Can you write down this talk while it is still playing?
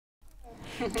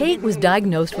Kate was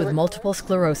diagnosed with multiple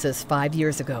sclerosis 5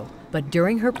 years ago, but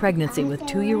during her pregnancy with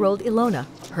 2-year-old Ilona,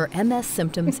 her MS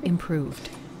symptoms improved.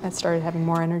 I started having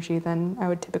more energy than I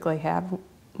would typically have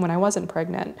when I wasn't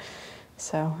pregnant,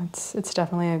 so it's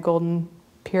definitely a golden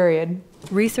period.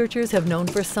 Researchers have known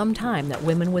for some time that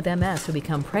women with MS who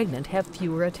become pregnant have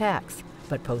fewer attacks,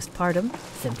 but postpartum,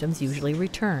 symptoms usually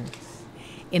return.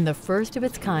 In the first of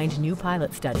its kind new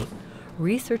pilot study,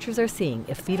 researchers are seeing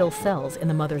if fetal cells in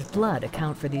the mother's blood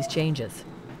account for these changes.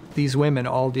 These women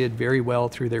all did very well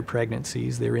through their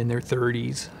pregnancies. They're in their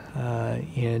 30s,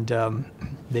 and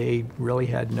they really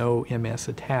had no MS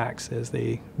attacks as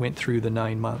they went through the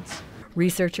 9 months.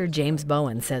 Researcher James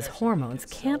Bowen says hormones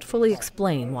can't fully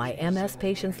explain why MS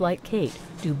patients like Kate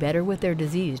do better with their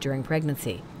disease during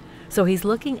pregnancy. So he's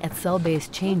looking at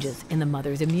cell-based changes in the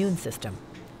mother's immune system.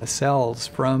 The cells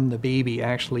from the baby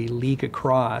actually leak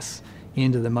across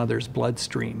into the mother's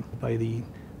bloodstream. By the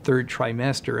 3rd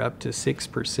trimester, up to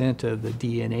 6% of the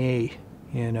DNA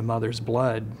in a mother's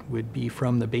blood would be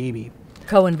from the baby.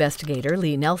 Co-investigator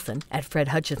Lee Nelson at Fred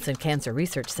Hutchinson Cancer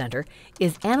Research Center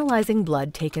is analyzing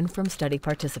blood taken from study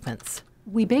participants.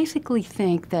 We basically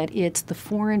think that it's the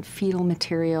foreign fetal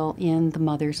material in the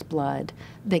mother's blood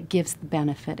that gives the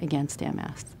benefit against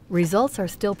MS. Results are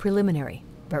still preliminary,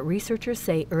 but researchers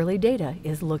say early data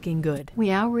is looking good.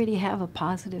 We already have a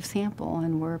positive sample,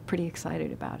 and we're pretty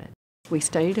excited about it. We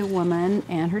studied a woman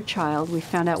and her child. We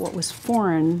found out what was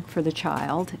foreign for the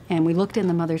child, and we looked in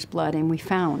the mother's blood, and we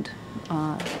found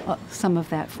some of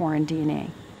that foreign DNA.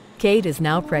 Kate is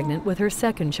now pregnant with her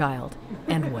 2nd child,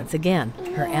 and once again,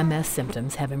 her MS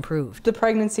symptoms have improved. The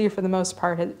pregnancy, for the most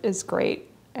part, is great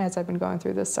as I've been going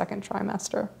through this 2nd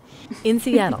trimester. In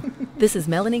Seattle, this is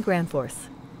Melanie Granforce.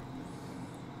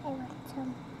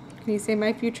 Can you say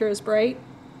my future is bright?